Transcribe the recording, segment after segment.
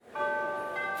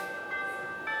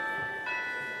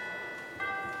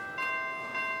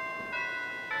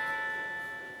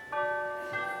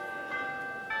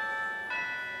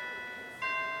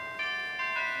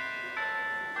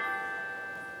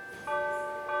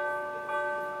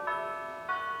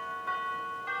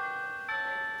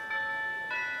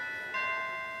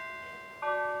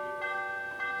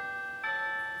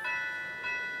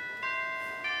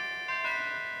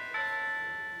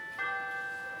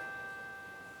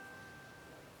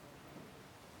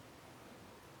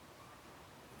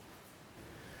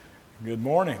Good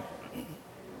morning.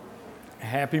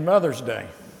 Happy Mother's Day.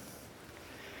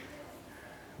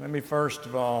 Let me first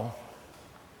of all,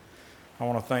 I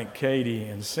want to thank Katie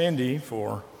and Cindy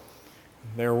for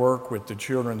their work with the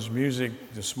children's music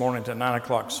this morning at the 9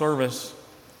 o'clock service.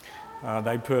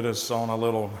 They put us on a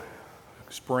little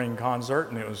spring concert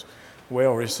and it was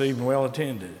well received and well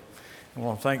attended. I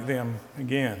want to thank them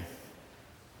again.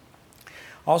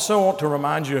 Also want to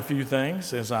remind you a few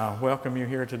things as I welcome you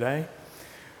here today.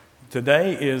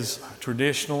 Today is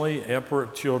traditionally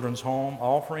Epworth Children's Home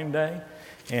Offering Day,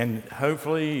 and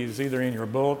hopefully it's either in your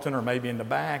bulletin or maybe in the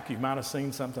back. You might have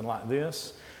seen something like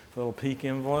this, a little peek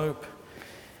envelope.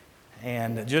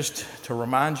 And just to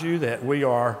remind you that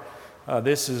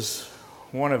this is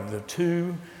one of the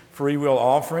 2 free will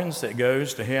offerings that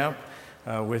goes to help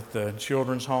with the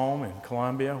Children's Home in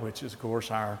Columbia, which is, of course,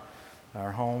 our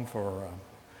home for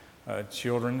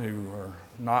children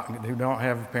who don't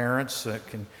have parents that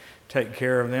can take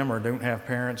care of them or don't have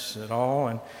parents at all.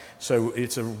 And so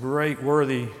it's a great,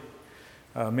 worthy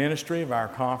ministry of our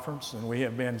conference, and we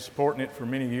have been supporting it for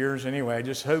many years anyway. I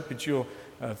just hope that you'll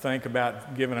think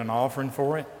about giving an offering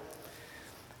for it.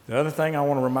 The other thing I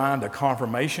want to remind the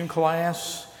confirmation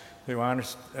class who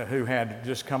had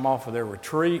just come off of their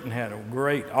retreat and had a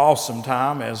great, awesome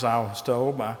time, as I was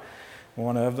told by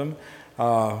one of them.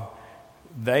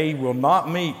 They will not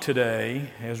meet today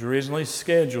as originally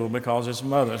scheduled because it's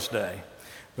Mother's Day.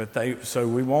 So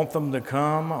we want them to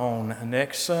come on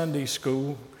next Sunday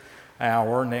school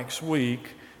hour next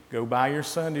week. Go by your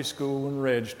Sunday school and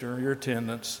register your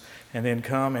attendance, and then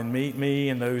come and meet me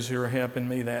and those who are helping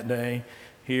me that day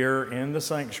here in the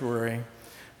sanctuary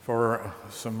for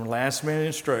some last-minute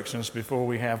instructions before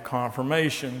we have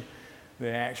confirmation, the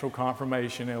actual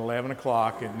confirmation at 11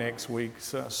 o'clock at next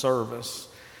week's service.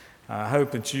 I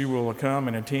hope that you will come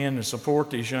and attend and support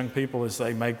these young people as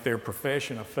they make their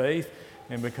profession of faith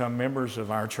and become members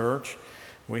of our church.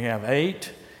 We have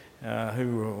 8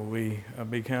 who will be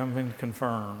becoming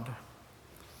confirmed.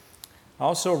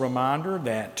 Also a reminder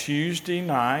that Tuesday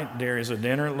night there is a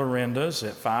dinner at Lorinda's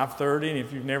at 5:30, and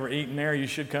if you've never eaten there, you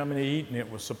should come and eat, and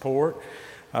it will support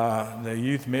the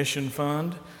Youth Mission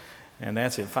Fund, and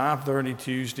that's at 5:30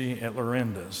 Tuesday at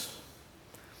Lorinda's.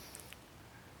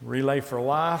 Relay for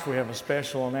Life, we have a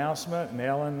special announcement, and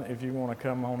Ellen, if you want to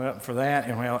come on up for that.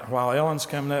 And while Ellen's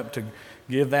coming up to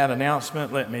give that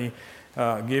announcement, let me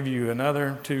give you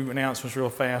another 2 announcements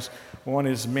real fast. One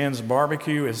is men's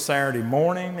barbecue is Saturday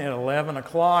morning at 11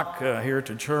 o'clock here at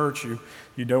the church. You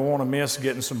don't want to miss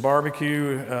getting some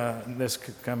barbecue this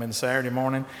coming Saturday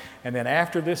morning. And then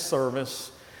after this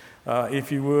service,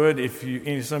 if you would,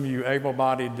 some of you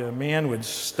able-bodied men would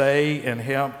stay and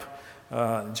help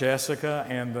Jessica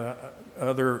and the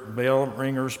other bell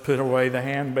ringers put away the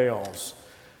handbells.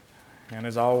 And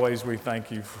as always, we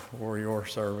thank you for your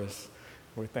service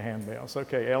with the handbells.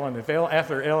 Okay, Ellen,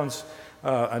 after Ellen's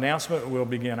announcement, we'll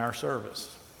begin our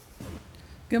service.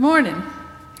 Good morning.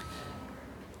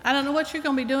 I don't know what you're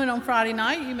going to be doing on Friday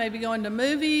night. You may be going to a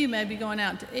movie, you may be going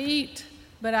out to eat,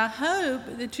 but I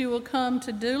hope that you will come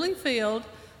to Dooley Field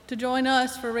to join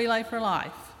us for Relay for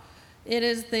Life. It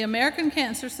is the American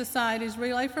Cancer Society's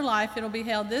Relay for Life. It'll be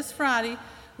held this Friday.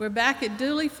 We're back at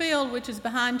Dooley Field, which is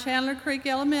behind Chandler Creek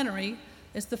Elementary.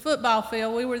 It's the football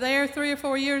field. We were there 3 or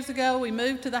 4 years ago. We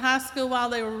moved to the high school while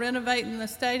they were renovating the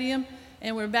stadium,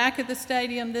 and we're back at the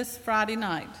stadium this Friday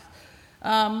night.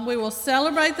 We will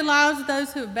celebrate the lives of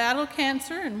those who have battled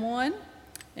cancer and won,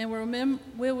 and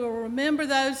we will remember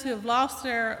those who have lost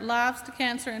their lives to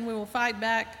cancer, and we will fight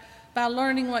back by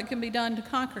learning what can be done to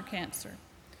conquer cancer.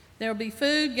 There will be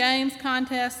food, games,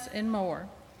 contests, and more.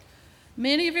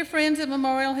 Many of your friends at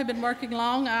Memorial have been working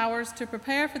long hours to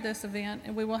prepare for this event,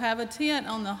 and we will have a tent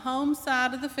on the home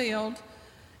side of the field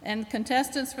and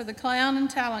contestants for the clown and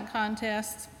talent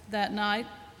contests that night.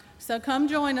 So come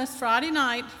join us Friday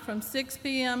night from 6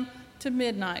 p.m. to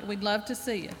midnight. We'd love to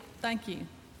see you. Thank you.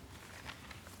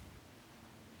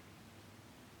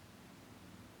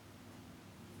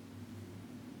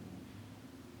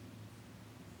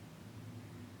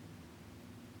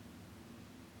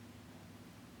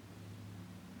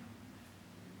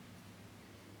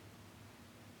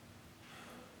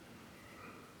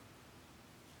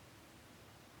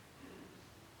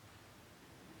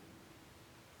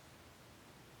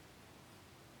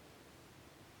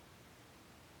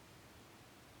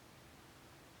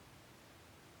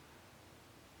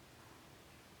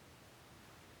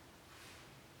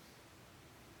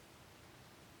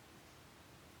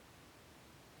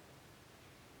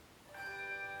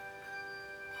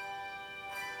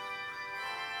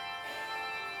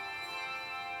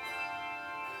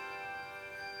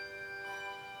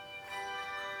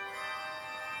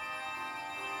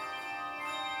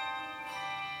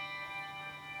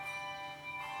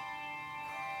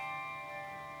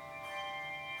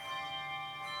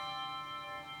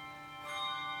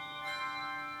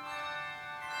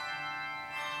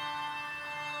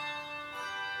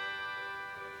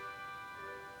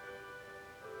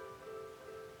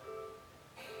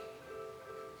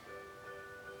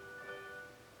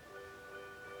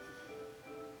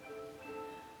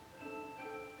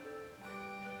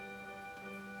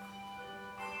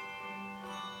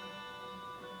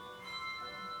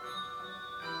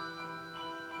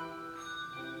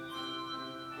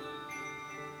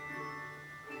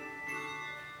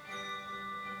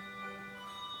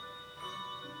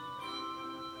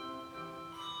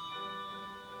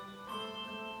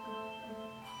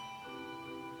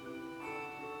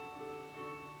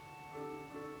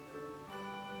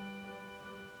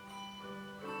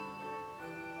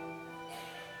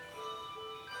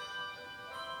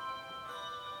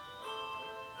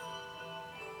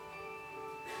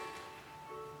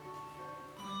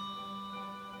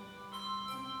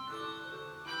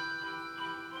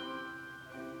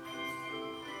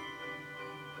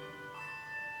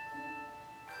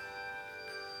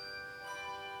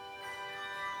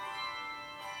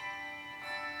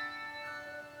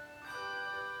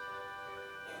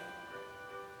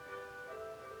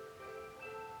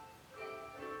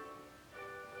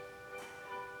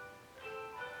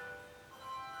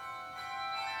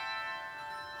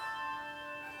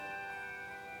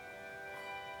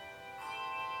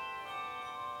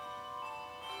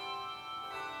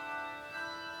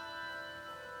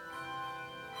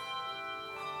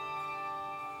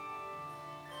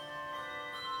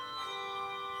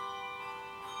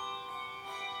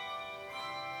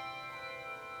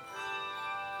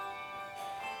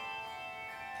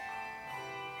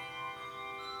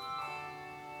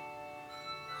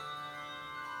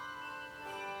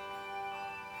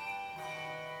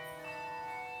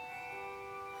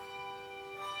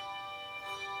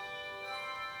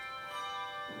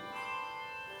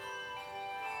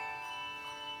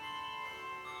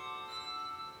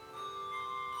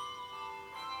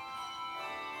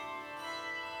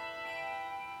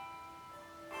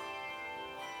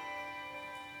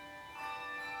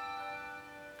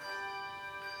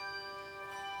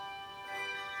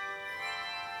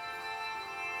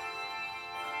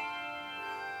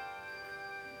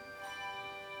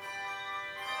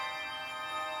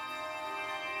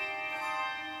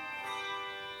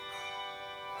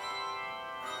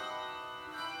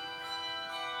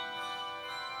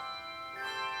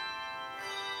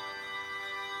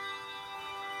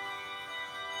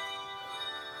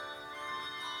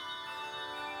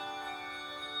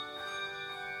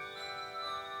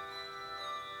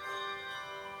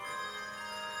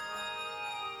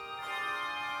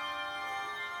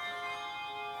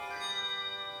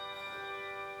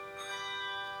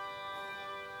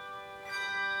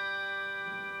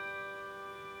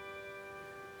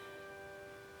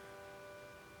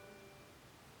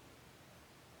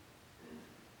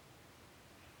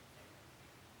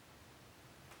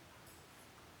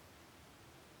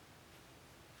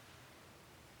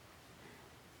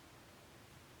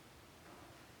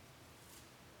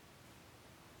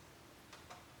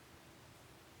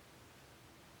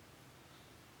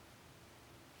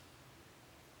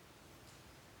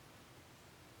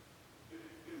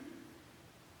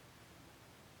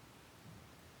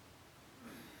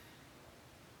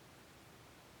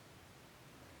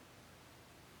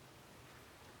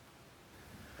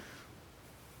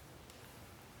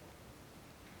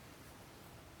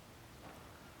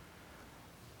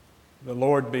 The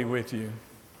Lord be with you.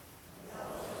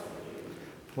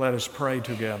 Let us pray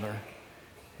together.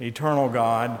 Eternal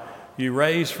God, you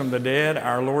raised from the dead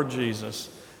our Lord Jesus,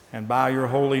 and by your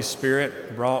Holy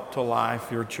Spirit brought to life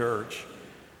your church.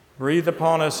 Breathe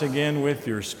upon us again with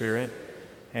your Spirit,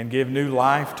 and give new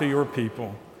life to your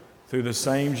people through the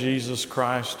same Jesus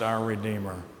Christ, our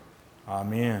Redeemer.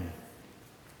 Amen.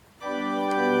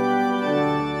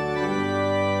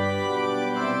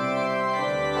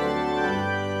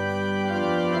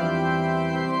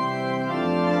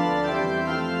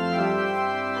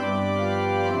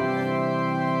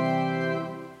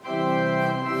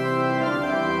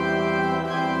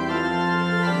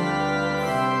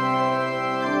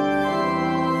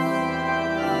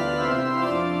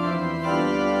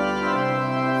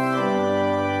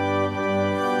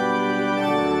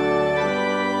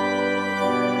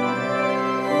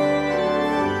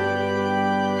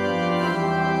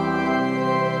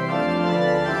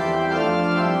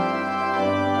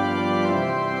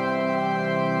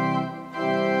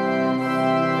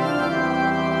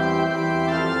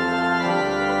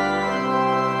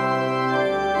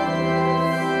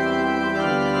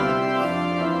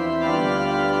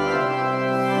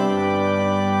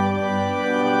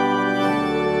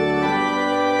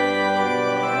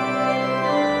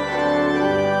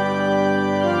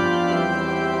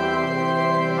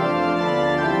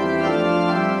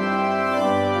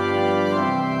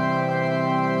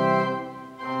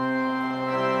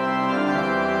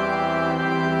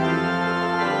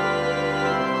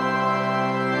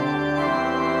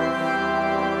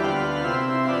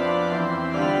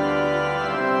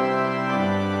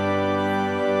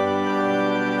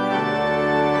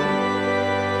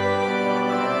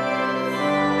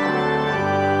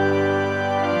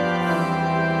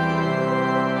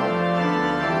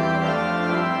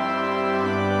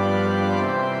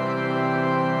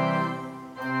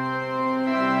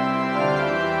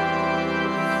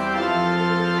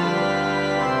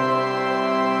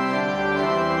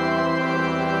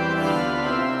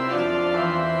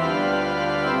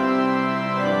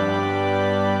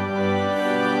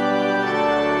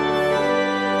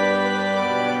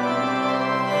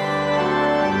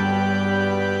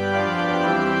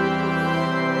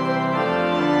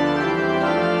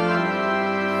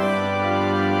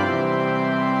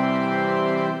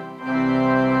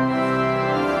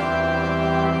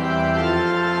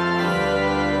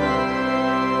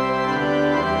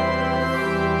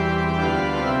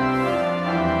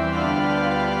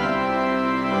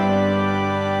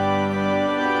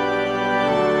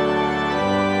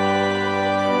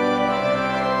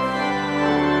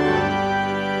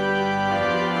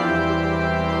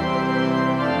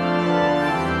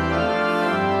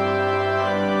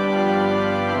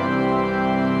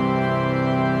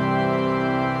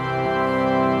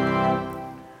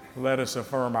 Let us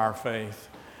affirm our faith.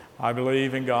 I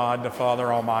believe in God, the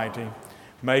Father Almighty,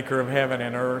 maker of heaven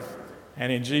and earth,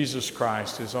 and in Jesus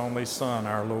Christ, his only Son,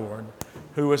 our Lord,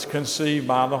 who was conceived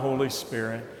by the Holy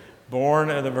Spirit, born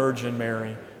of the Virgin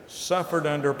Mary, suffered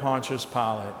under Pontius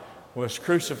Pilate, was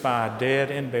crucified, dead,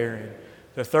 and buried.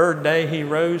 The third day he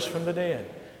rose from the dead.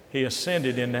 He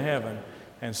ascended into heaven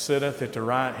and sitteth at the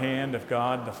right hand of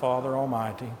God, the Father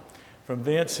Almighty. From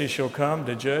thence he shall come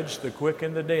to judge the quick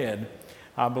and the dead.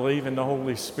 I believe in the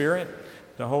Holy Spirit,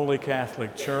 the Holy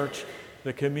Catholic Church,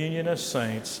 the communion of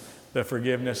saints, the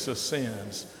forgiveness of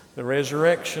sins, the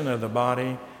resurrection of the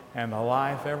body, and the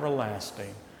life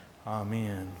everlasting.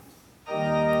 Amen.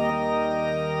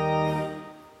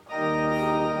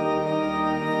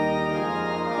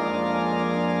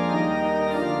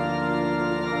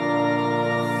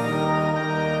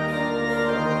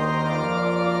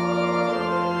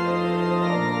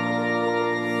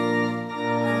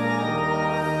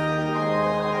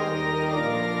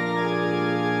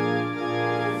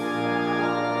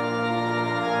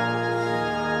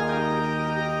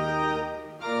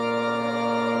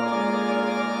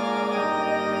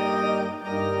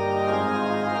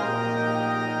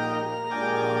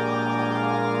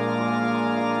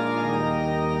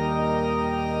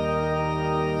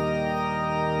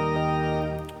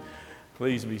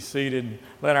 Please be seated.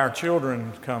 Let our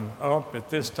children come up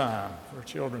at this time for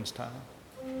children's time.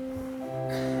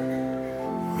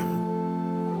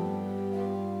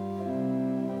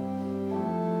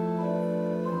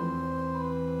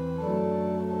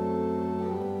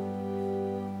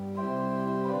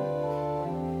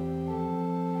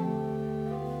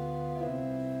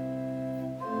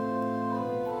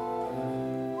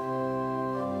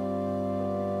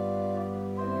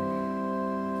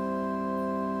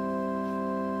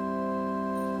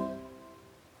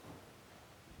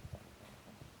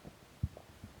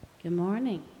 Good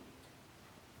morning.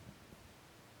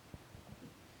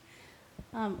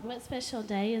 What special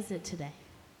day is it today?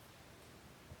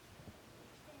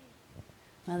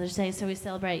 Mother's Day. So we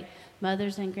celebrate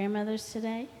mothers and grandmothers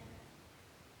today?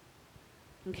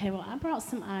 Okay, well, I brought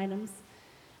some items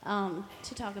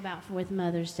to talk about with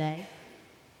Mother's Day.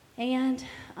 And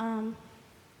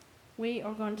we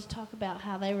are going to talk about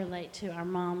how they relate to our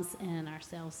moms and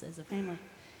ourselves as a family.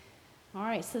 All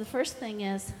right, so the first thing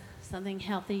is something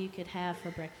healthy you could have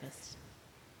for breakfast.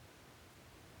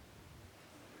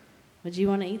 Would you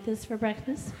want to eat this for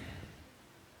breakfast?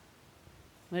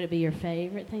 Would it be your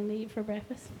favorite thing to eat for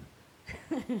breakfast?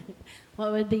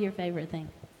 What would be your favorite thing?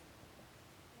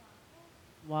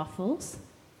 Waffles.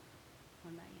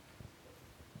 What about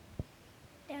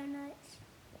you? Donuts.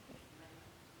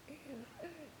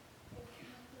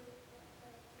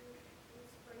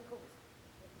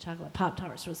 Chocolate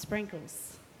Pop-Tarts with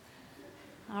sprinkles.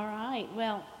 All right.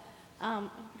 Well,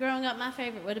 growing up, my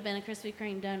favorite would have been a Krispy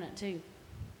Kreme donut, too.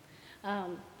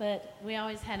 But we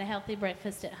always had a healthy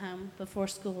breakfast at home before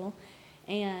school.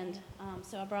 And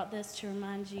so I brought this to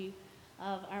remind you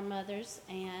of our mothers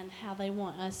and how they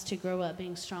want us to grow up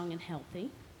being strong and healthy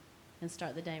and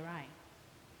start the day right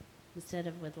instead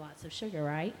of with lots of sugar,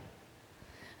 right?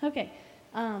 Okay.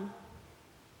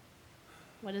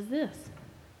 What is this?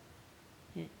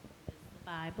 It's the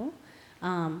Bible.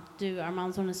 Do our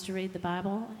moms want us to read the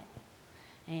Bible?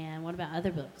 And what about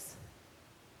other books?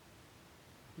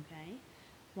 Okay.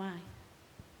 Why?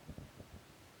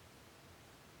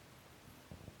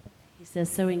 He says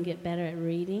so we can get better at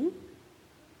reading.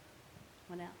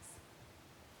 What else?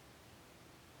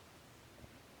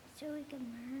 So we can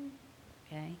learn.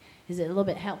 Okay. Is it a little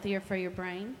bit healthier for your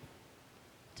brain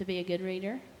to be a good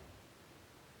reader?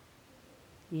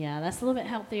 Yeah, that's a little bit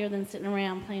healthier than sitting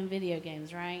around playing video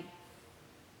games, right?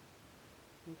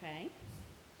 Okay.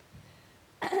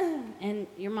 And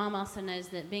your mom also knows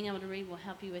that being able to read will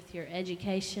help you with your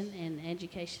education, and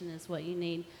education is what you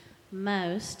need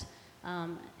most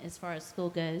as far as school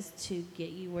goes to get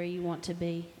you where you want to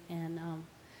be and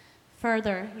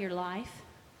further your life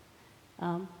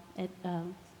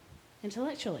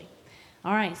intellectually.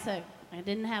 All right, so I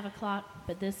didn't have a clock,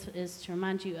 but this is to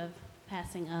remind you of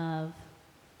passing of,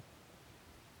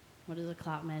 what does a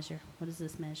clock measure? What does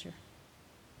this measure?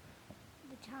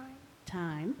 The time.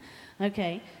 Time.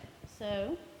 Okay,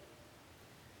 so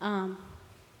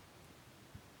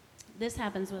this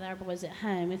happens with our boys at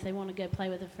home. If they want to go play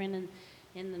with a friend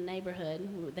in the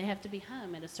neighborhood, they have to be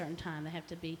home at a certain time. They have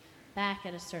to be back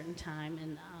at a certain time.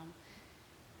 And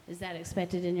is that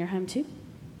expected in your home too?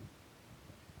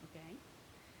 Okay.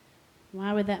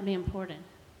 Why would that be important?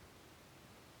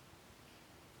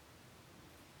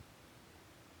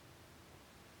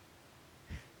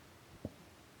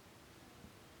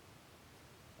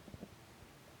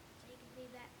 So you can be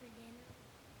back for dinner.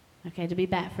 Okay, to be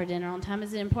back for dinner on time.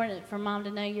 Is it important for mom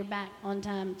to know you're back on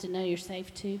time, to know you're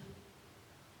safe too?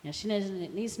 Yeah, she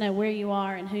needs to know where you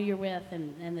are and who you're with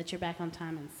and that you're back on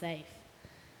time and safe.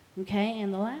 Okay,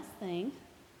 and the last thing,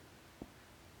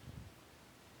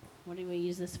 what do we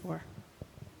use this for?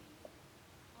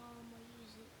 We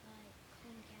use it like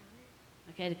clean counters.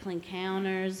 Okay, to clean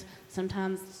counters,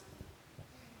 sometimes,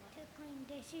 To clean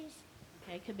dishes.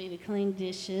 okay, could be to clean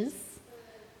dishes.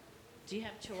 Do you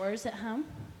have chores at home?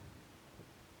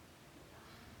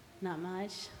 Not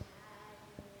much.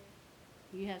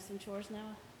 You have some chores,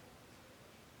 Noah?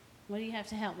 What do you have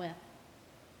to help with?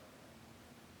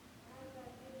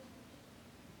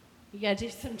 You got to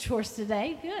do some chores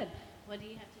today? Good. What do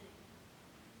you have to do?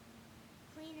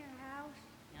 Clean our house.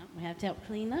 Yep, we have to help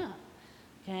clean up.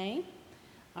 Okay?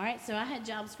 All right, so I had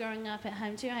jobs growing up at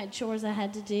home too. I had chores I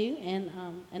had to do, and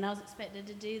I was expected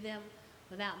to do them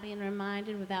without being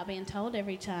reminded, without being told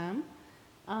every time.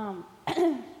 Why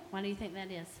do you think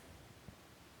that is?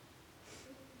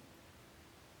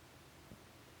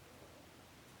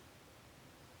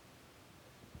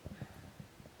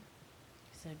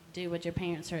 So do what your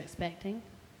parents are expecting,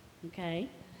 okay?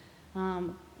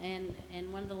 And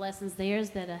one of the lessons there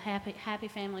is that a happy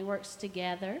family works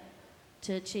together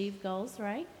to achieve goals,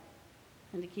 right?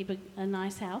 And to keep a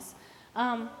nice house.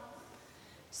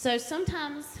 So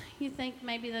sometimes you think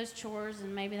maybe those chores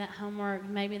and maybe that homework,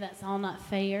 maybe that's all not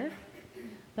fair,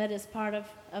 but it's part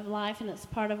of life and it's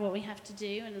part of what we have to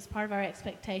do and it's part of our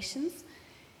expectations.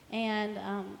 And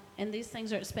these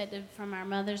things are expected from our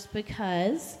mothers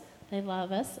because they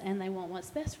love us and they want what's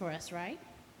best for us, right?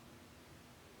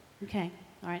 Okay.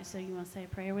 All right, so you want to say a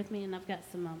prayer with me? And I've got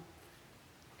some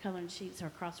coloring sheets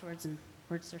or crosswords and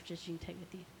word searches you can take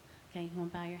with you. Okay, you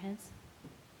want to bow your heads?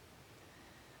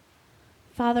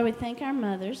 Father, we thank our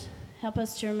mothers. Help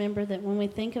us to remember that when we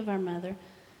think of our mother,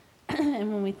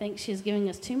 And when we think she is giving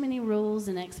us too many rules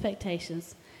and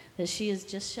expectations, that she is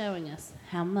just showing us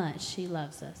how much she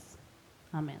loves us.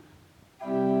 Amen.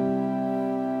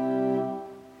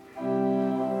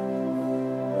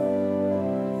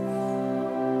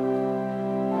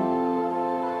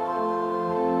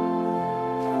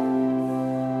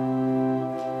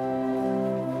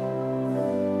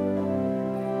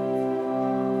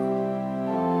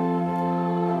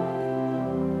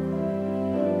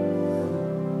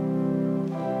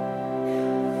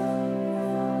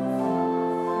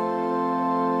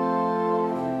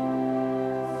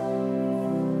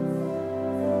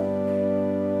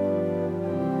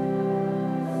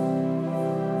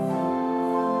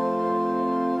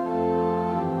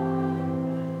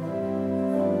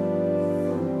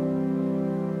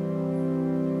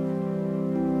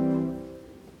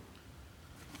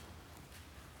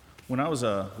 When I was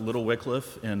a little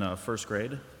Wycliffe in first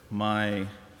grade, my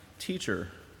teacher,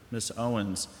 Miss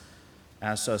Owens,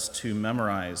 asked us to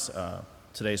memorize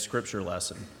today's scripture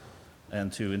lesson.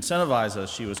 And to incentivize us,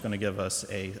 she was going to give us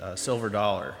a silver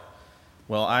dollar.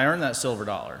 Well, I earned that silver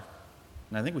dollar,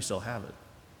 and I think we still have it.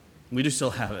 We do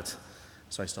still have it,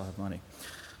 so I still have money.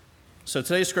 So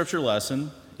today's scripture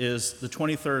lesson is the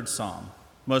 23rd Psalm.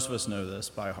 Most of us know this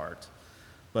by heart.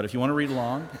 But if you want to read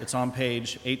along, it's on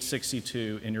page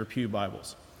 862 in your pew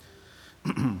Bibles.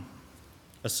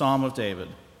 A Psalm of David.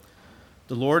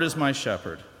 The Lord is my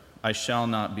shepherd, I shall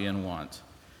not be in want.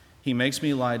 He makes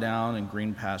me lie down in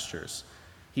green pastures.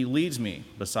 He leads me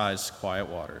beside quiet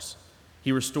waters.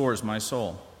 He restores my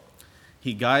soul.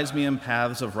 He guides me in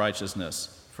paths of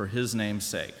righteousness for his name's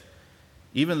sake.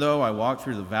 Even though I walk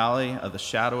through the valley of the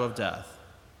shadow of death,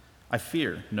 I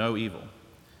fear no evil,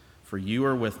 for you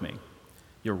are with me.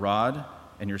 Your rod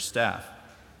and your staff,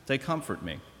 they comfort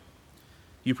me.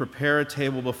 You prepare a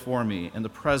table before me in the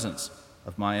presence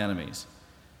of my enemies.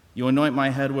 You anoint my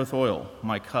head with oil,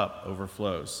 my cup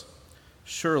overflows.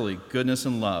 Surely goodness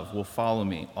and love will follow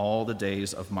me all the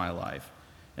days of my life,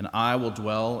 and I will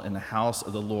dwell in the house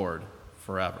of the Lord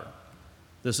forever.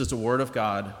 This is the word of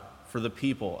God for the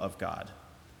people of God.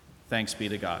 Thanks be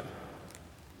to God.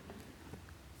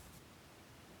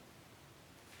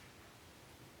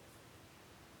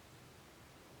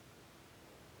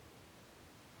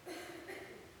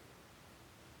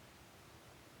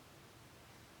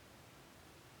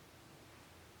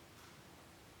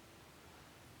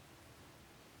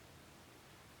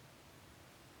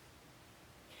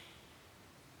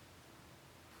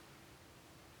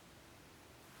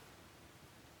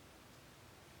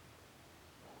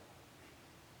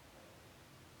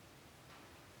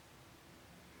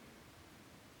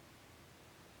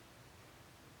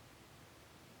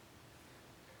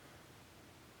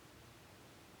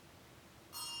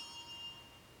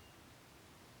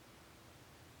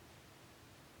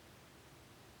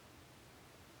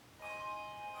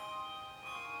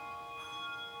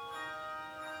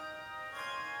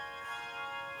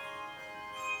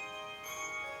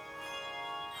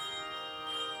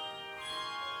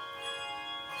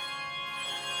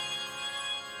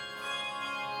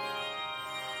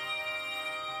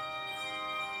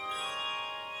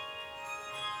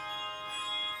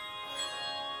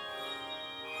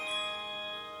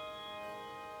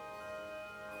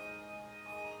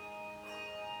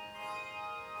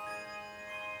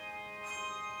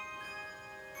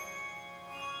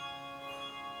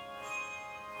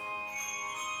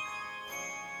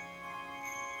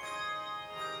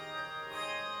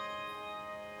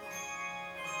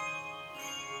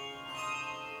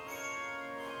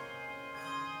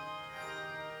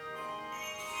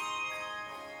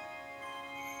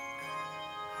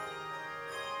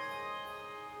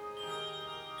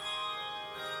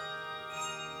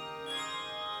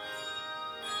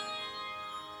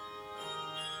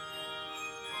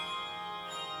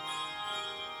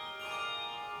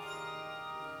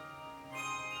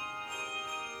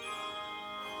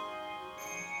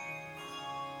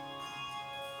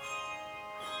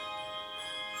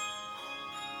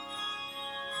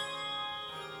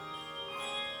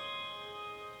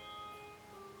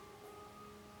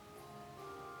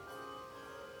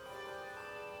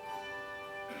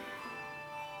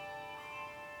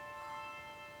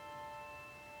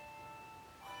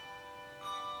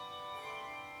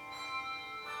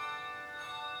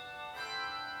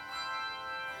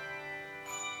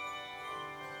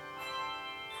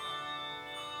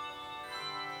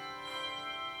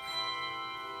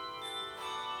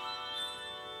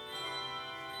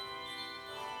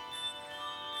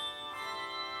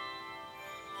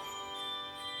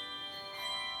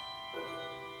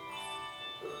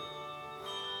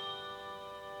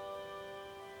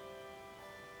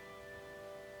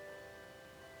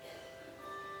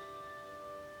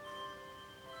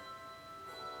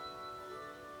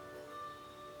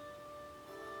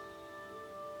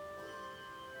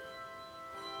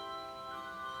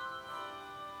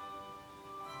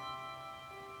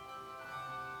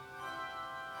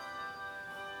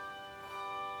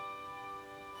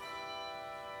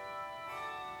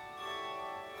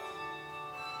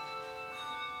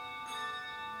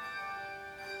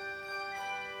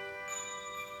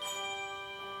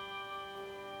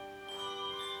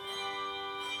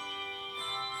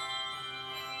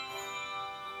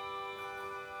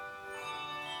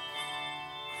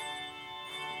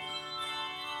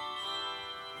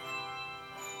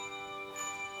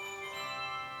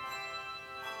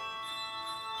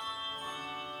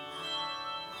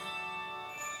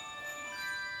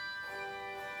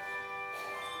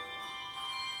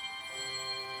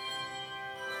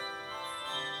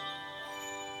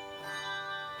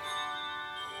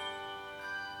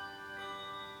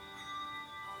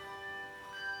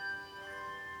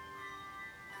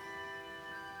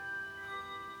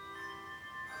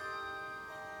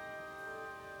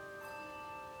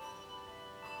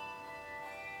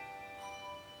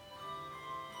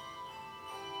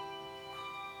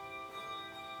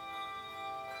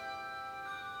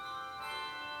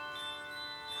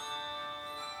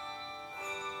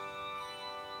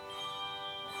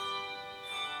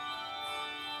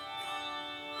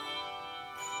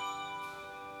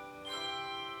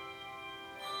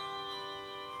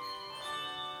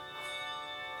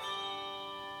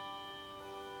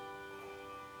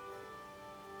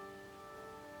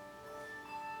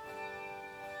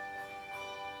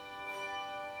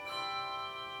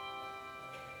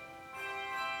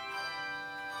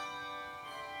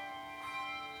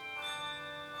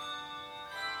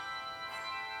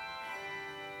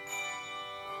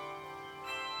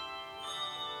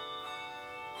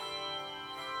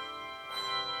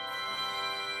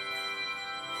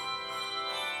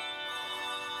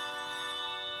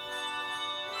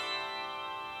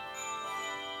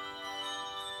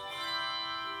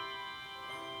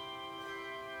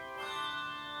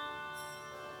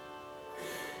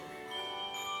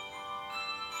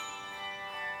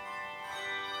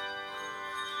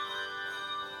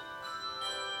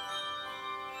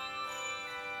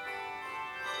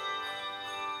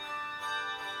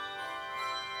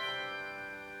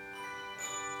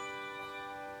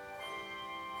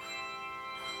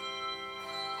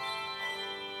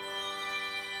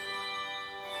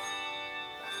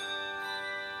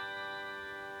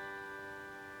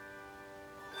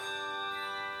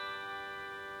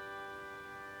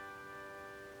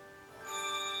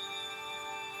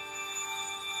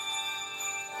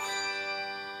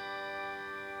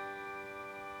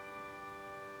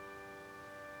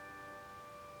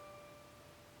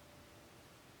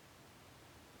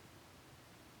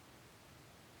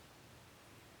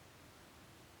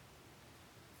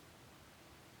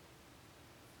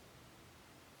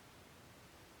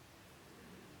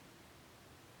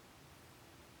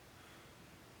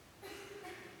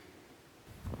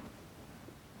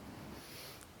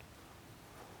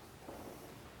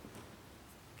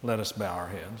 Let us bow our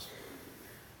heads.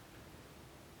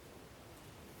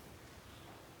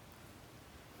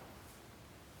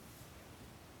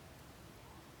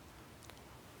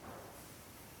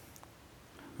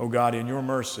 Oh God, in your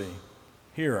mercy,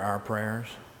 hear our prayers.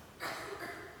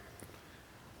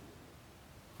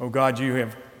 Oh God, you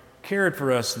have cared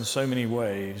for us in so many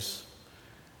ways,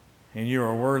 and you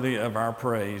are worthy of our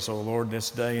praise, oh Lord,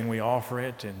 this day, and we offer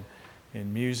it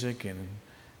in music and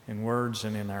in words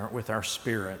and with our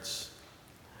spirits.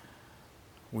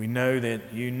 We know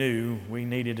that you knew we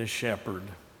needed a shepherd,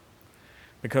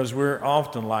 because we're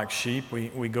often like sheep,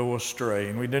 we go astray,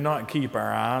 and we do not keep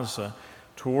our eyes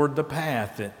toward the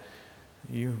path that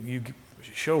you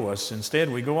show us.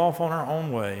 Instead, we go off on our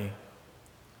own way.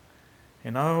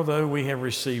 And although we have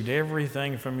received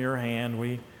everything from your hand,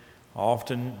 we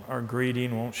often are greedy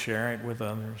and won't share it with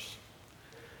others.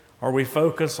 Or we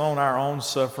focus on our own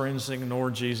sufferings and ignore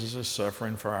Jesus'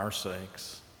 suffering for our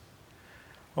sakes.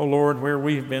 Oh Lord, where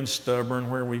we've been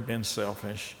stubborn, where we've been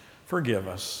selfish, forgive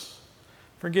us.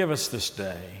 Forgive us this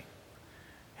day.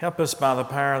 Help us by the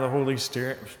power of the Holy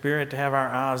Spirit to have our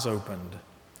eyes opened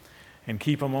and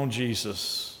keep them on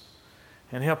Jesus.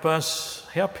 And help us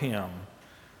help him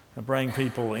to bring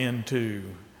people into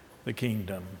the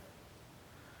kingdom.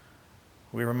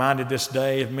 We're reminded this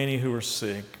day of many who are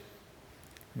sick,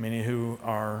 many who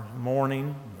are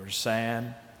mourning, who are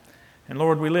sad. And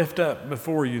Lord, we lift up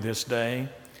before you this day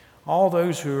all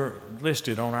those who are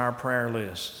listed on our prayer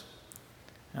list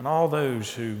and all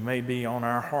those who may be on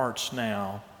our hearts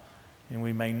now and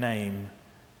we may name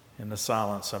in the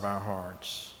silence of our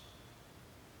hearts.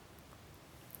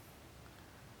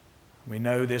 We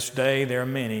know this day there are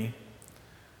many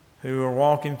who are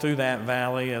walking through that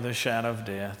valley of the shadow of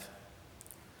death.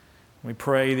 We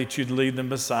pray that you'd lead them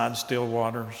beside still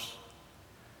waters.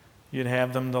 You'd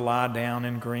have them to lie down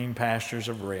in green pastures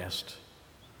of rest,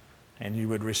 and you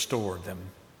would restore them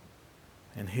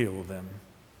and heal them.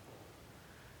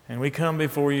 And we come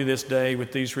before you this day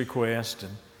with these requests,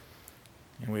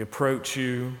 and we approach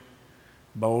you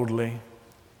boldly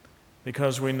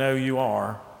because we know you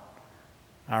are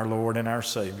our Lord and our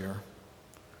Savior.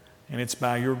 And it's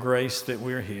by your grace that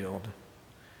we're healed.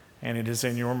 And it is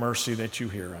in your mercy that you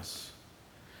hear us.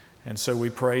 And so we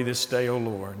pray this day, O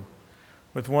Lord,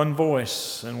 with one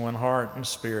voice and one heart and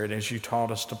spirit as you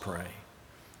taught us to pray.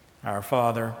 Our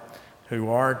Father, who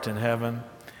art in heaven,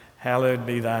 hallowed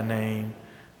be thy name.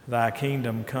 Thy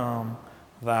kingdom come,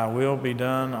 thy will be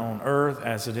done on earth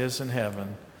as it is in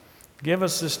heaven. Give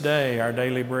us this day our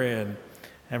daily bread,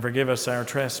 and forgive us our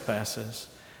trespasses,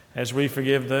 as we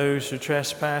forgive those who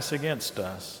trespass against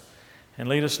us. And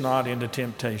lead us not into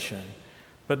temptation,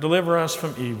 but deliver us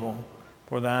from evil.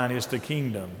 For thine is the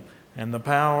kingdom, and the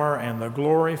power, and the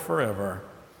glory forever.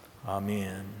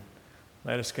 Amen.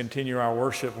 Let us continue our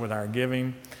worship with our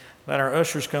giving. Let our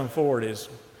ushers come forward as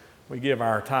we give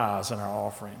our tithes and our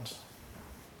offerings.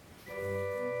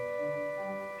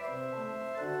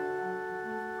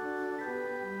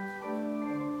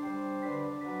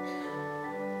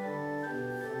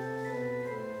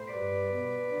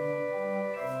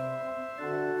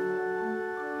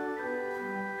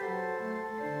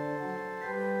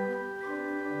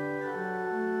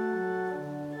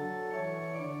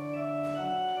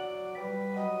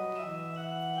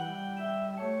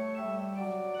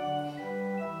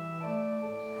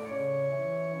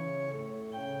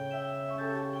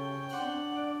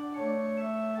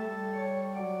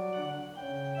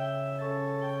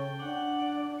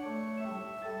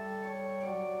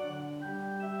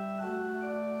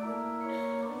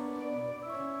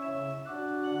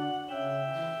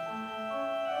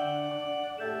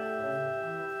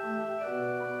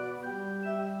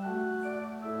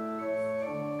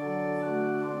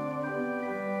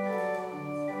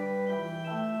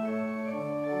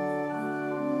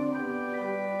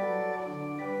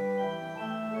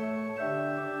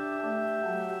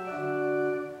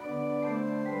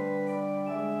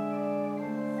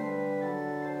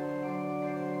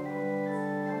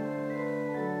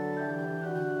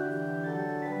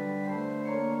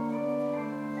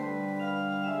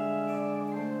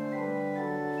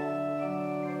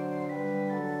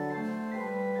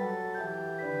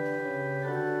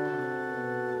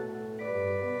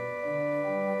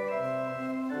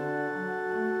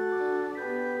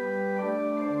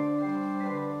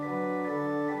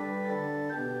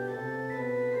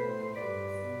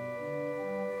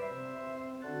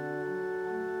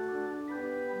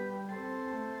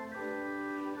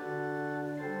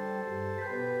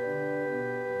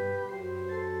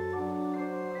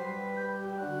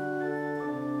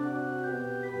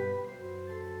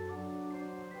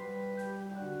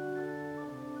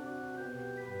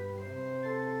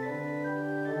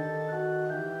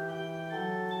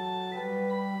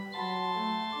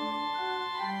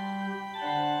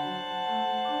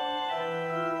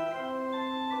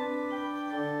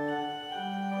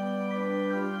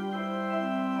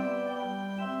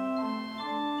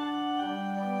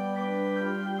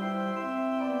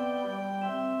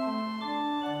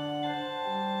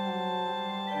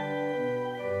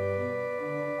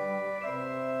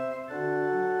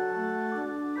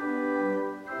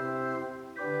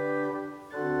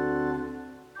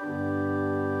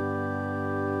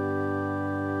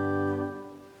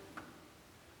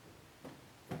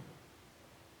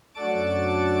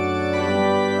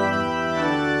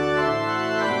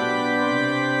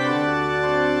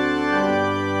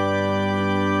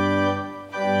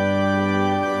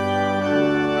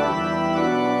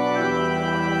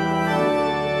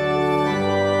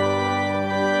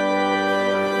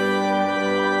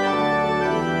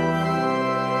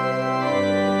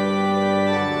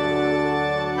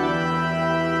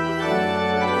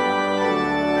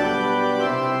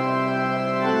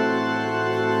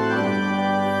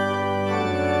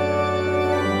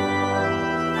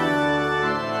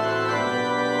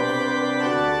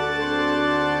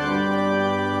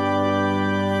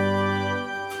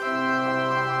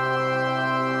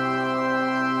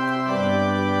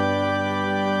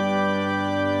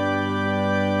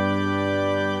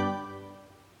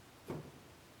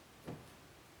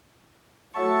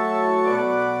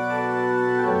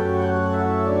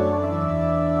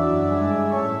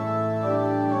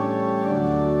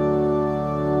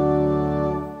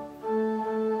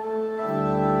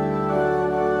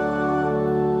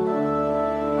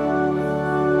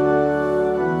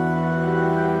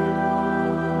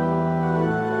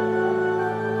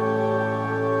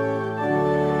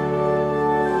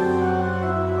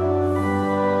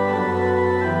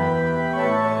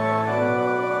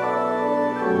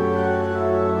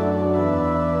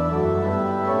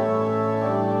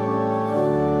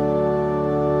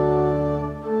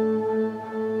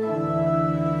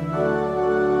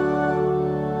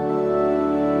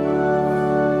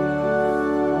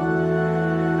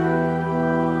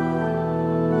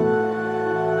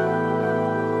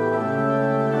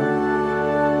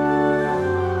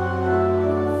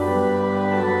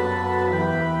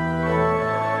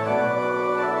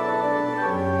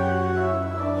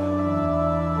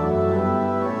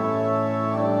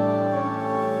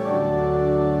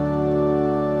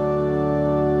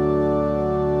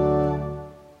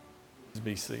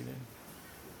 seated.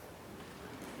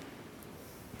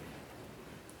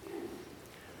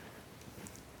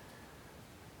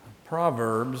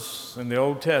 Proverbs in the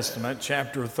Old Testament,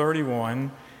 chapter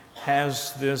 31,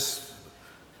 has this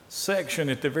section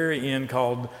at the very end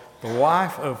called The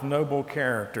Wife of Noble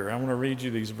Character. I want to read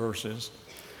you these verses,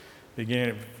 beginning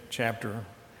at chapter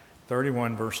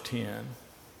 31, verse 10.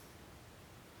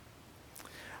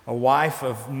 A wife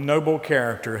of noble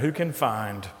character, who can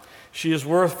find? She is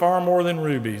worth far more than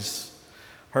rubies.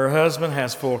 Her husband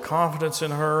has full confidence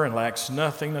in her and lacks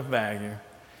nothing of value.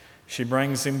 She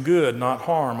brings him good, not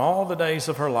harm, all the days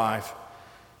of her life.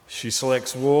 She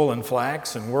selects wool and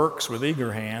flax and works with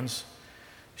eager hands.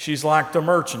 She's like the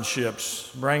merchant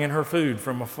ships, bringing her food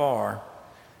from afar.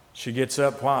 She gets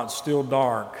up while it's still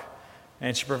dark,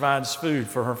 and she provides food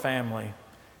for her family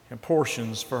and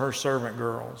portions for her servant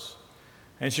girls.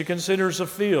 And she considers a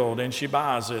field, and she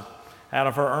buys it. Out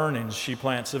of her earnings, she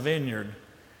plants a vineyard.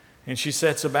 And she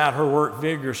sets about her work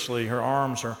vigorously. Her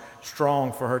arms are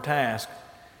strong for her task.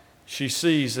 She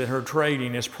sees that her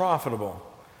trading is profitable,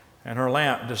 and her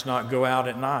lamp does not go out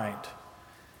at night.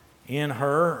 In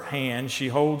her hand, she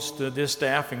holds the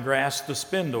distaff and grasps the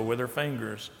spindle with her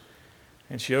fingers.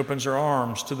 And she opens her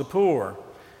arms to the poor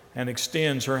and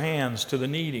extends her hands to the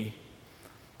needy.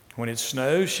 When it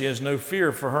snows, she has no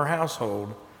fear for her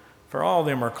household, for all of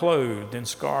them are clothed in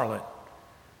scarlet.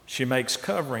 She makes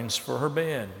coverings for her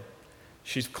bed.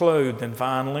 She's clothed in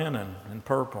fine linen and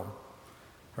purple.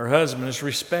 Her husband is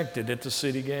respected at the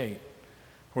city gate,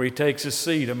 where he takes his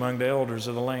seat among the elders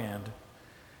of the land.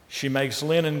 She makes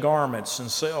linen garments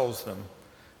and sells them,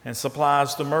 and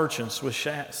supplies the merchants with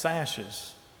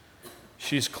sashes.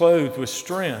 She's clothed with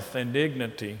strength and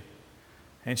dignity,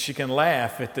 and she can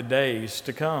laugh at the days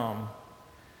to come.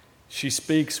 She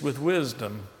speaks with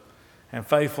wisdom, and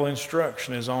faithful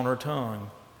instruction is on her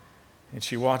tongue. And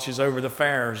she watches over the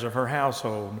affairs of her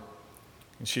household,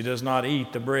 and she does not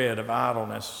eat the bread of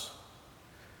idleness.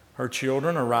 Her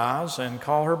children arise and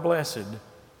call her blessed.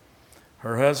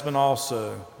 Her husband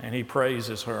also, and he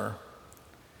praises her.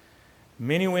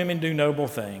 Many women do noble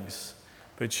things,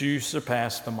 but you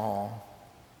surpass them all.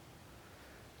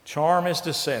 Charm is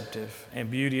deceptive,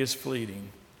 and beauty is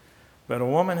fleeting, but a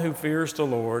woman who fears the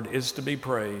Lord is to be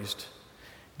praised.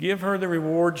 Give her the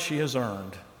reward she has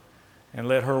earned, and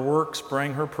let her works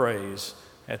bring her praise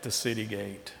at the city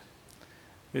gate.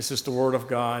 This is the word of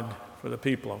God for the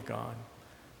people of God.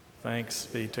 Thanks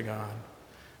be to God.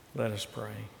 Let us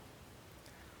pray.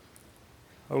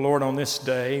 Oh Lord, on this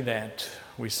day that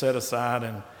we set aside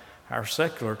in our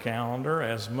secular calendar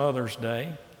as Mother's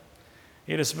Day,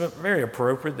 it is very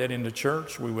appropriate that in the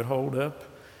church we would hold up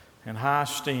in high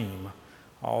esteem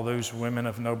all those women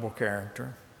of noble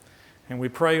character. And we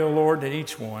pray, O Lord, that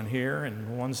each one here and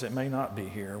the ones that may not be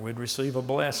here would receive a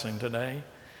blessing today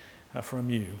from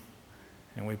you.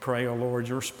 And we pray, O Lord,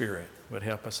 your Spirit would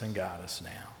help us and guide us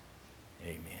now.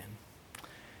 Amen.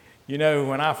 You know,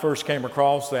 when I first came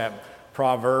across that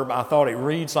proverb, I thought it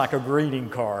reads like a greeting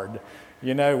card.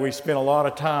 You know, we spend a lot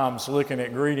of times looking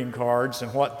at greeting cards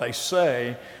and what they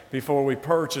say before we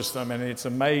purchase them, and it's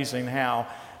amazing how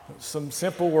some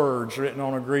simple words written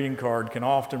on a greeting card can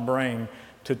often bring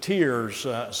to tears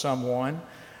someone.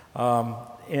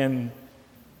 And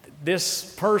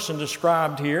this person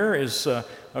described here is,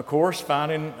 of course,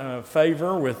 finding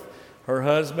favor with her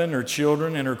husband, her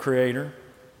children, and her Creator.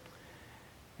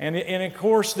 And of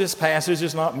course, this passage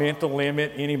is not meant to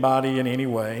limit anybody in any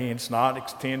way. It's not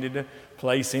intended to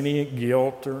place any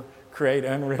guilt or create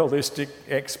unrealistic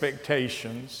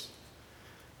expectations.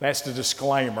 That's the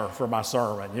disclaimer for my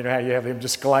sermon. You know how you have them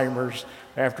disclaimers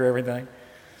after everything?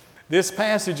 This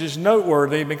passage is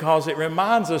noteworthy because it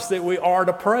reminds us that we are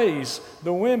to praise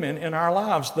the women in our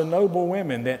lives, the noble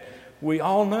women that we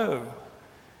all know.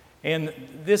 And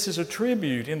this is a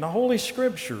tribute in the Holy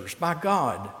Scriptures by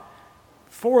God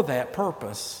for that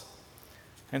purpose.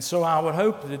 And so I would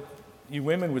hope that you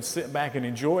women would sit back and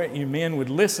enjoy it. You men would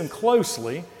listen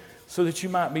closely so that you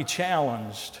might be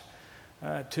challenged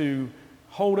to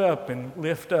hold up and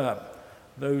lift up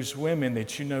those women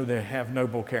that you know that have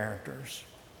noble characters.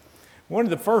 One of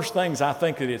the first things I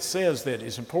think that it says that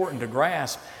is important to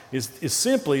grasp is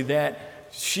simply that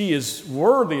she is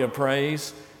worthy of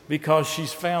praise because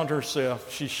she's shown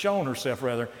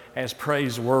herself as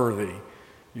praiseworthy,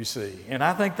 you see. And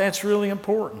I think that's really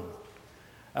important.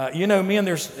 You know, men,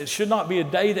 there should not be a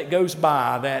day that goes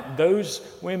by that those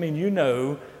women you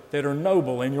know that are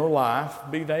noble in your life,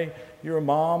 be they your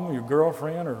mom, your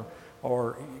girlfriend,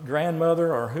 or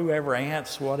grandmother, or whoever,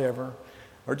 aunts, whatever,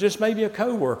 or just maybe a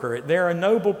coworker. They're a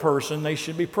noble person. They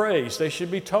should be praised. They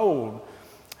should be told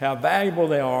how valuable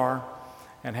they are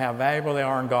and how valuable they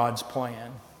are in God's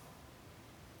plan.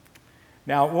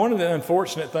 Now, one of the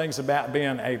unfortunate things about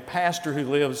being a pastor who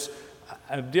lives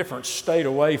a different state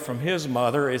away from his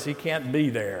mother is he can't be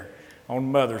there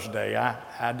on Mother's Day.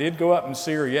 I did go up and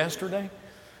see her yesterday.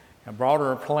 I brought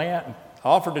her a plant and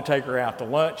offered to take her out to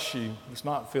lunch. She was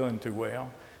not feeling too well.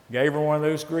 Gave her one of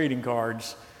those greeting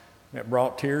cards that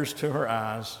brought tears to her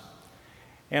eyes.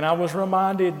 And I was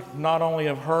reminded not only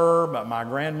of her, but my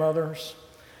grandmothers,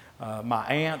 my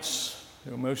aunts,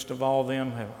 who most of all of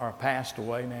them are passed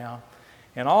away now,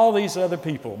 and all these other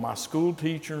people, my school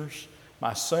teachers,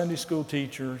 my Sunday school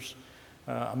teachers,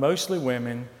 mostly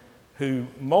women, who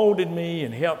molded me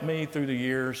and helped me through the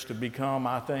years to become,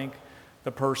 I think,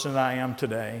 the person I am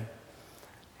today.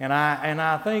 And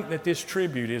I think that this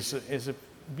tribute is a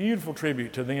beautiful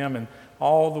tribute to them and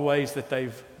all the ways that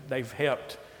they've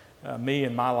helped me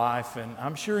in my life. And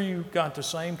I'm sure you got the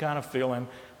same kind of feeling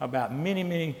about many,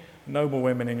 many noble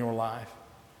women in your life.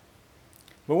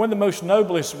 But one of the most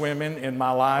noblest women in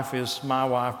my life is my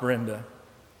wife, Brenda.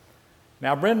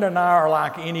 Now, Brenda and I are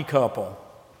like any couple.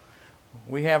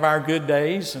 We have our good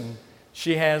days, and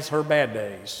she has her bad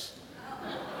days.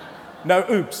 No,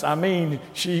 oops, I mean,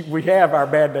 we have our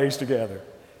bad days together.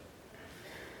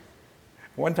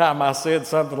 One time I said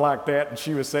something like that, and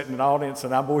she was sitting in the audience,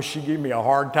 and she gave me a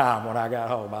hard time when I got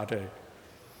home, I tell you.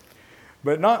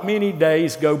 But not many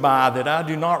days go by that I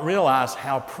do not realize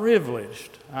how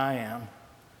privileged I am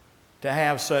to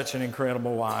have such an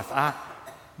incredible wife.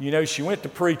 She went to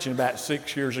preaching about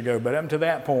 6 years ago, but up to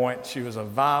that point, she was a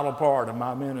vital part of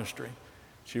my ministry.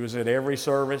 She was at every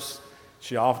service.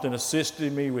 She often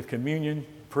assisted me with communion,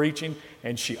 preaching,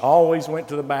 and she always went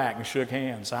to the back and shook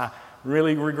hands. I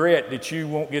really regret that you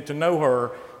won't get to know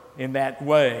her in that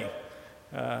way,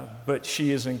 but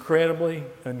she is incredibly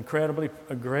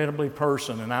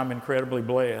person, and I'm incredibly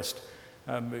blessed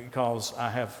because I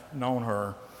have known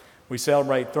her. We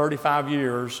celebrate 35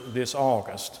 years this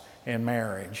August in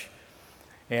marriage.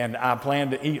 And I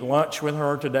plan to eat lunch with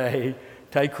her today,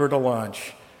 take her to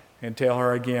lunch, and tell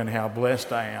her again how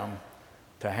blessed I am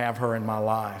to have her in my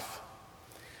life.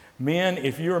 Men,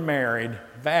 if you're married,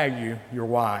 value your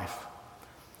wife.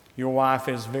 Your wife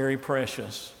is very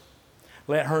precious.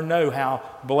 Let her know how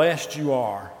blessed you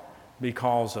are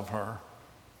because of her.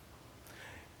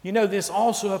 This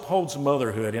also upholds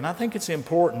motherhood, and I think it's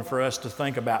important for us to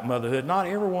think about motherhood. Not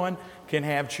everyone can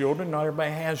have children, not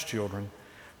everybody has children,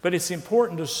 but it's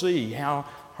important to see how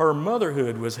her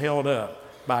motherhood was held up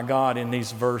by God in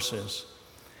these verses.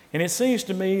 And it seems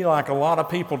to me like a lot of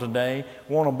people today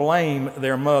want to blame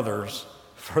their mothers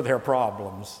for their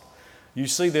problems. You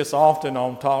see this often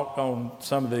on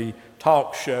some of the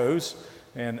talk shows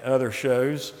and other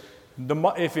shows.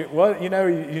 If it was,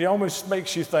 it almost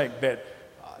makes you think that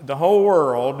the whole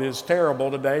world is terrible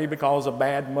today because of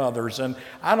bad mothers. And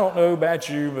I don't know about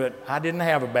you, but I didn't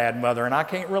have a bad mother, and I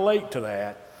can't relate to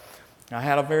that. I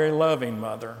had a very loving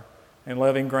mother and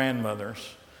loving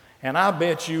grandmothers. And I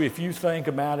bet you, if you think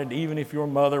about it, even if your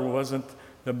mother wasn't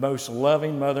the most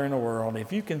loving mother in the world,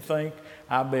 if you can think,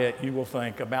 I bet you will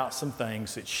think about some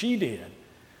things that she did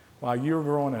while you were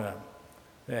growing up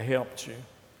that helped you,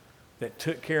 that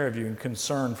took care of you and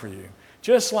concerned for you.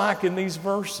 Just like in these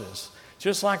verses.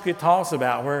 Just like it talks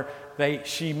about where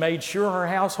she made sure her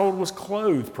household was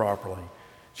clothed properly.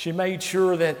 She made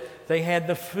sure that they had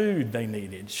the food they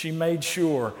needed. She made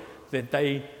sure that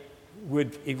they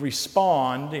would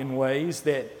respond in ways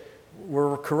that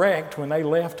were correct when they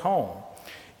left home.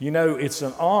 It's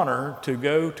an honor to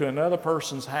go to another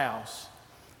person's house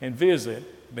and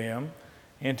visit them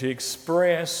and to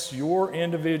express your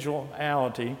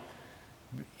individuality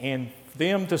and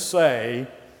them to say,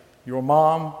 your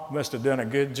mom must have done a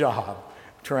good job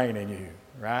training you,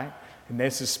 right? And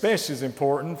that's especially as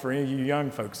important for any of you young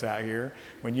folks out here.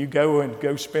 When you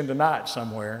go spend the night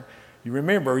somewhere, you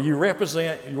remember you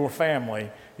represent your family.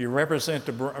 You represent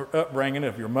the upbringing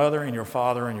of your mother and your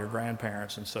father and your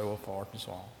grandparents and so forth and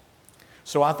so on.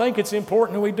 So I think it's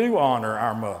important that we do honor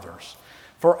our mothers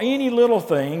for any little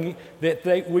thing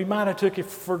that we might have took it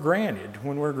for granted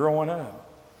when we're growing up.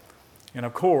 And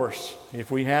of course, if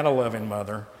we had a loving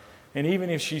mother, and even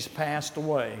if she's passed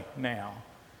away now,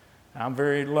 I'm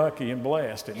very lucky and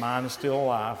blessed that mine is still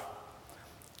alive.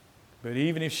 But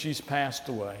even if she's passed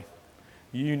away,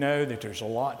 you know that there's a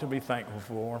lot to be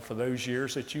thankful for those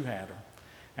years that you had her.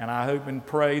 And I hope and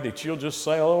pray that you'll just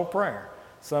say a little prayer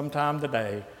sometime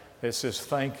today that says,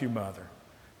 thank you, Mother.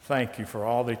 Thank you for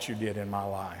all that you did in my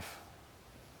life.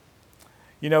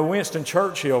 Winston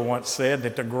Churchill once said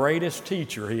that the greatest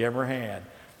teacher he ever had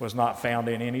was not found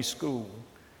in any school.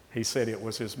 He said it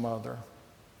was his mother.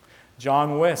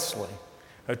 John Wesley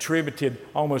attributed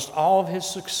almost all of his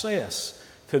success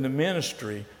to the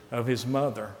ministry of his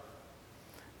mother.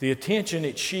 The attention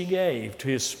that she gave to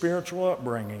his spiritual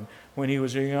upbringing when he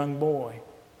was a young boy.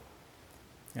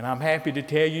 And I'm happy to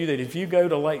tell you that if you go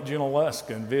to Lake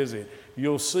Junaluska and visit,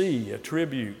 you'll see a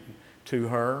tribute to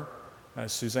her,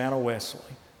 Susanna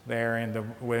Wesley, there in the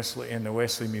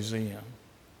Wesley Museum.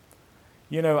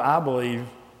 You know, I believe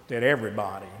that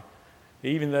everybody,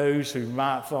 even those who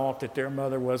might thought that their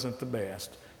mother wasn't the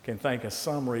best, can think of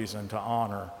some reason to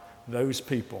honor those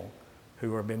people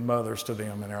who have been mothers to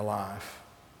them in their life.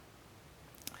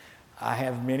 I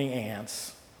have many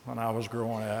aunts when I was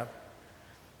growing up,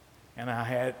 and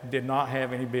I did not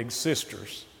have any big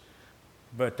sisters,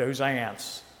 but those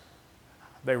aunts,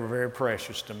 they were very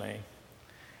precious to me,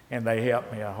 and they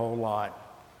helped me a whole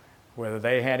lot. Whether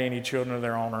they had any children of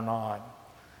their own or not,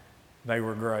 they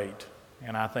were great.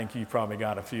 And I think you probably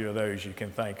got a few of those you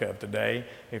can think of today.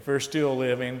 If they're still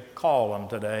living, call them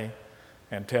today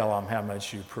and tell them how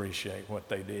much you appreciate what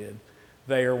they did.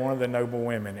 They are one of the noble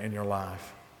women in your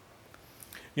life.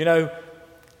 You know,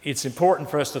 it's important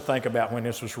for us to think about when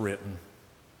this was written.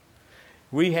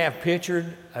 We have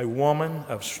pictured a woman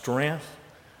of strength,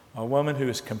 a woman who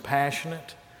is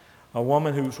compassionate, a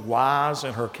woman who's wise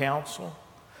in her counsel,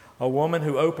 a woman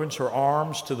who opens her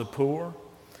arms to the poor,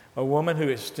 a woman who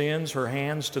extends her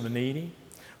hands to the needy,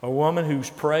 a woman who's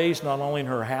praised not only in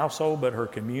her household but her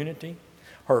community.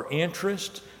 Her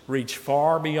interests reach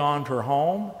far beyond her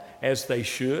home, as they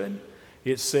should.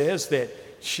 It says that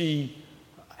she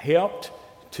helped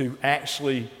to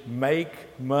actually make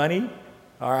money,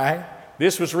 all right?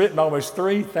 This was written almost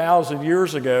 3,000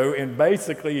 years ago, and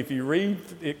basically, if you read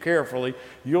it carefully,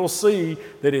 you'll see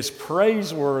that it's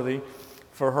praiseworthy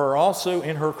for her also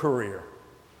in her career.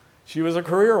 She was a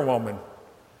career woman.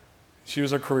 She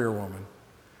was a career woman.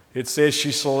 It says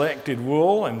she selected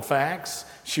wool and flax.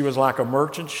 She was like a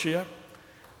merchant ship.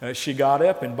 She got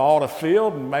up and bought a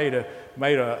field and made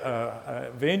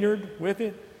a vineyard with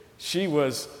it. She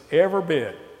was every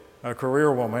bit a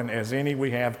career woman as any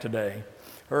we have today.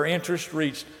 Her interests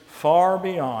reached far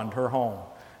beyond her home,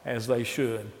 as they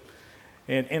should.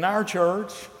 And in our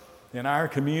church, in our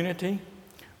community,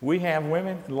 we have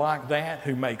women like that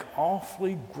who make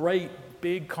awfully great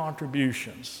big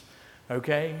contributions,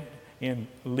 okay, in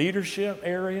leadership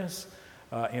areas,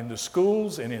 in the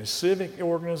schools and in civic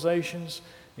organizations,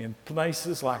 in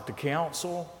places like the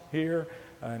council here,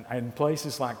 and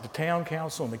places like the town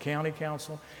council and the county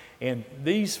council. And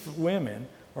these women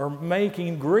are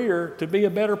making Greer to be a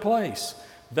better place.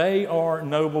 They are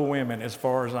noble women as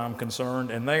far as I'm concerned,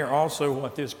 and they are also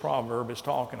what this proverb is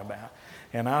talking about.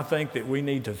 And I think that we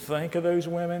need to think of those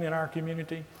women in our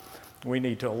community. We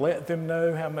need to let them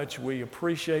know how much we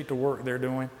appreciate the work they're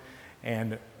doing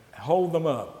and hold them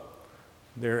up.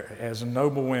 They're as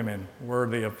noble women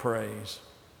worthy of praise.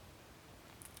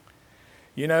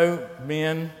 You know,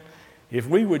 men, if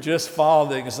we would just follow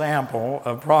the example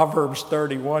of Proverbs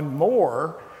 31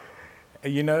 more,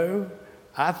 you know,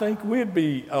 I think we'd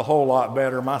be a whole lot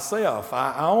better myself.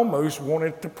 I almost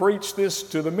wanted to preach this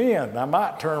to the men. I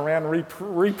might turn around and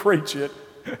re-preach it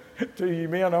to you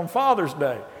men on Father's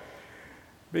Day,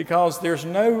 because there's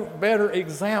no better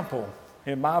example,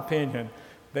 in my opinion,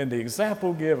 than the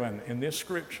example given in this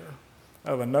scripture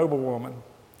of a noble woman.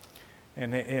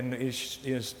 And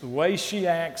is the way she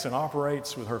acts and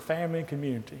operates with her family and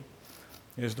community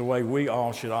is the way we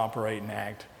all should operate and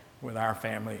act with our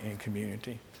family and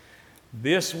community.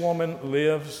 This woman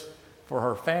lives for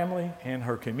her family and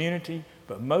her community,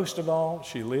 but most of all,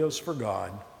 she lives for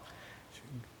God.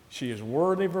 She is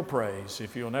worthy of her praise.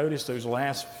 If you'll notice those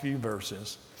last few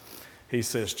verses, he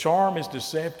says, "Charm is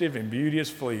deceptive and beauty is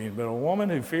fleeting, but a woman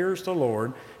who fears the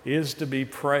Lord is to be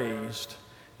praised,"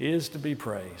 is to be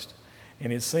praised.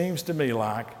 And it seems to me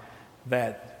like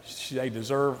that they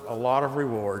deserve a lot of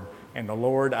reward, and the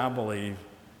Lord, I believe,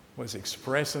 was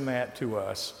expressing that to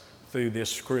us through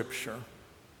this scripture.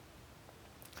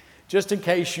 Just in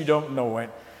case you don't know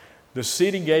it, the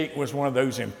city gate was one of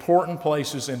those important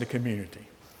places in the community,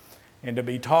 and to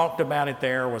be talked about it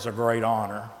there was a great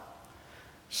honor.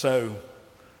 So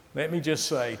let me just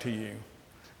say to you,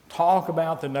 talk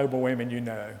about the noble women you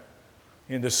know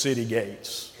in the city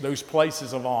gates, those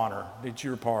places of honor that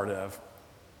you're part of.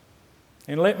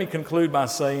 And let me conclude by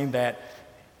saying that,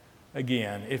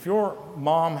 again, if your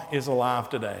mom is alive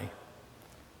today,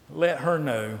 let her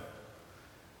know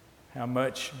how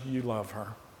much you love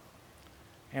her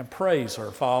and praise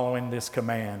her following this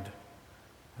command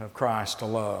of Christ to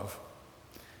love.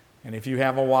 And if you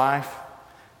have a wife,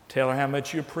 tell her how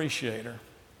much you appreciate her,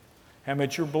 how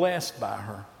much you're blessed by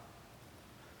her,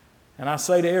 And I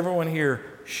say to everyone here,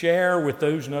 share with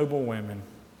those noble women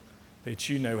that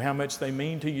you know how much they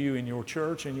mean to you in your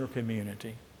church and your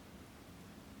community.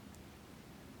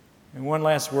 And one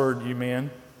last word, you men.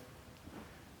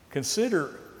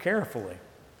 Consider carefully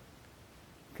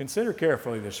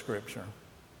the Scripture.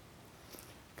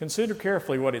 Consider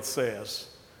carefully what it says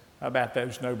about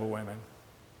those noble women.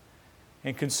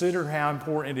 And consider how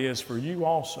important it is for you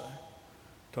also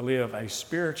to live a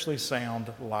spiritually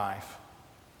sound life.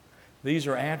 These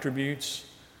are attributes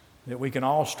that we can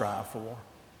all strive for,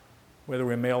 whether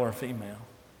we're male or female.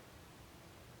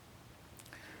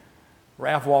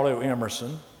 Ralph Waldo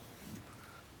Emerson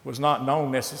was not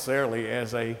known necessarily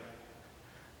as a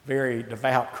very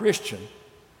devout Christian,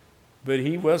 but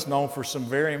he was known for some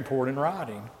very important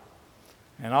writing.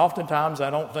 And oftentimes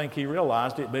I don't think he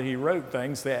realized it, but he wrote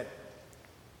things that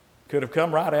could have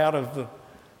come right out of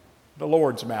the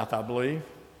Lord's mouth, I believe.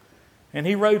 And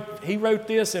he wrote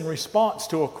this in response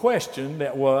to a question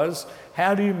that was,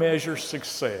 how do you measure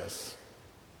success?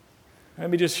 Let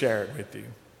me just share it with you.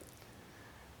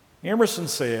 Emerson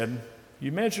said,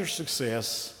 you measure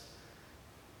success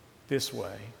this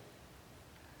way: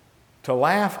 to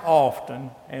laugh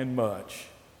often and much,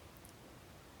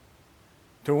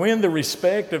 to win the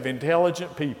respect of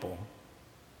intelligent people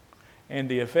and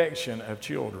the affection of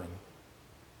children,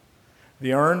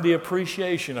 to earn the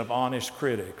appreciation of honest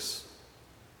critics,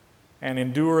 and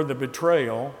endure the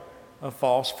betrayal of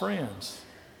false friends,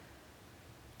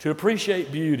 to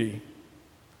appreciate beauty,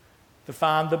 to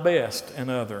find the best in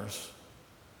others,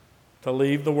 to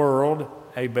leave the world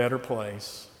a better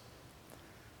place,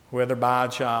 whether by a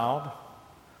child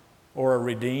or a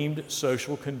redeemed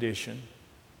social condition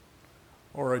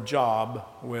or a job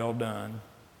well done.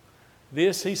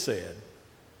 This, he said,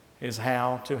 is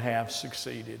how to have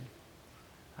succeeded.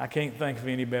 I can't think of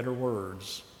any better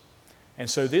words. And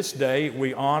so this day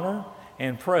we honor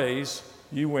and praise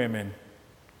you women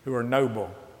who are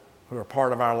noble, who are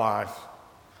part of our life.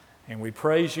 And we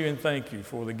praise you and thank you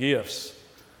for the gifts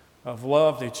of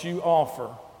love that you offer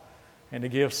and the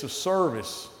gifts of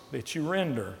service that you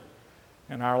render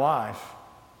in our life.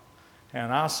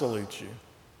 And I salute you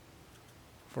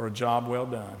for a job well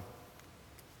done.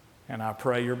 And I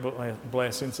pray your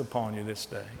blessings upon you this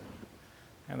day.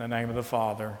 In the name of the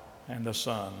Father, and the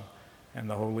Son, and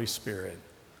the Holy Spirit.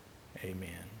 Amen.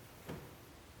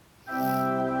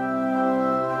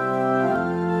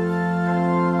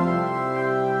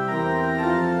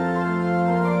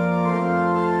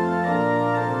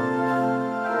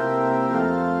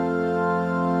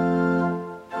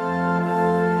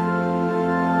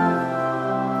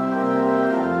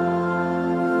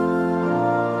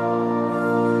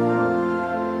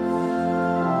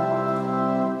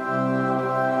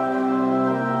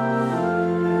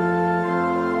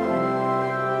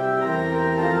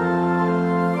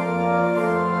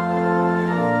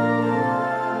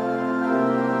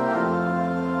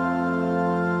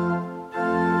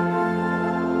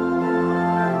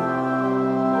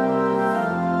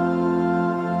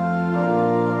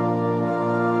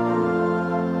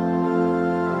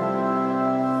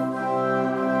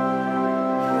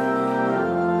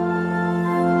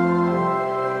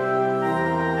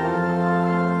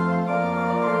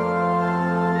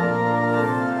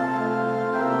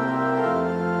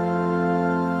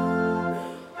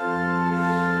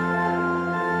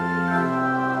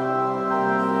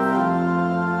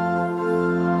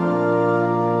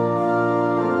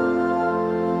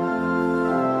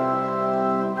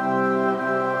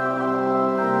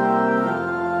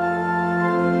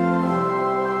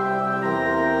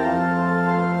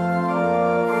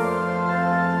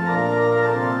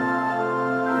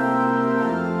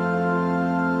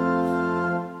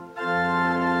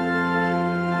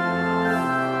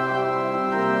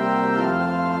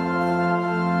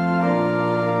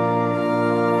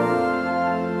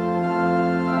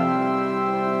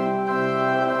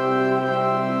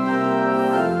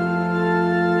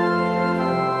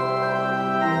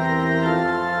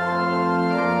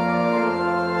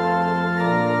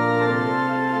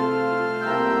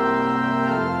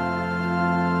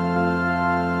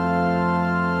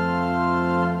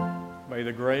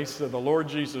 The grace of the Lord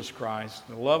Jesus Christ,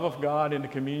 the love of God, and the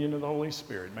communion of the Holy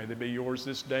Spirit, may they be yours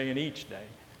this day and each day.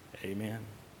 Amen.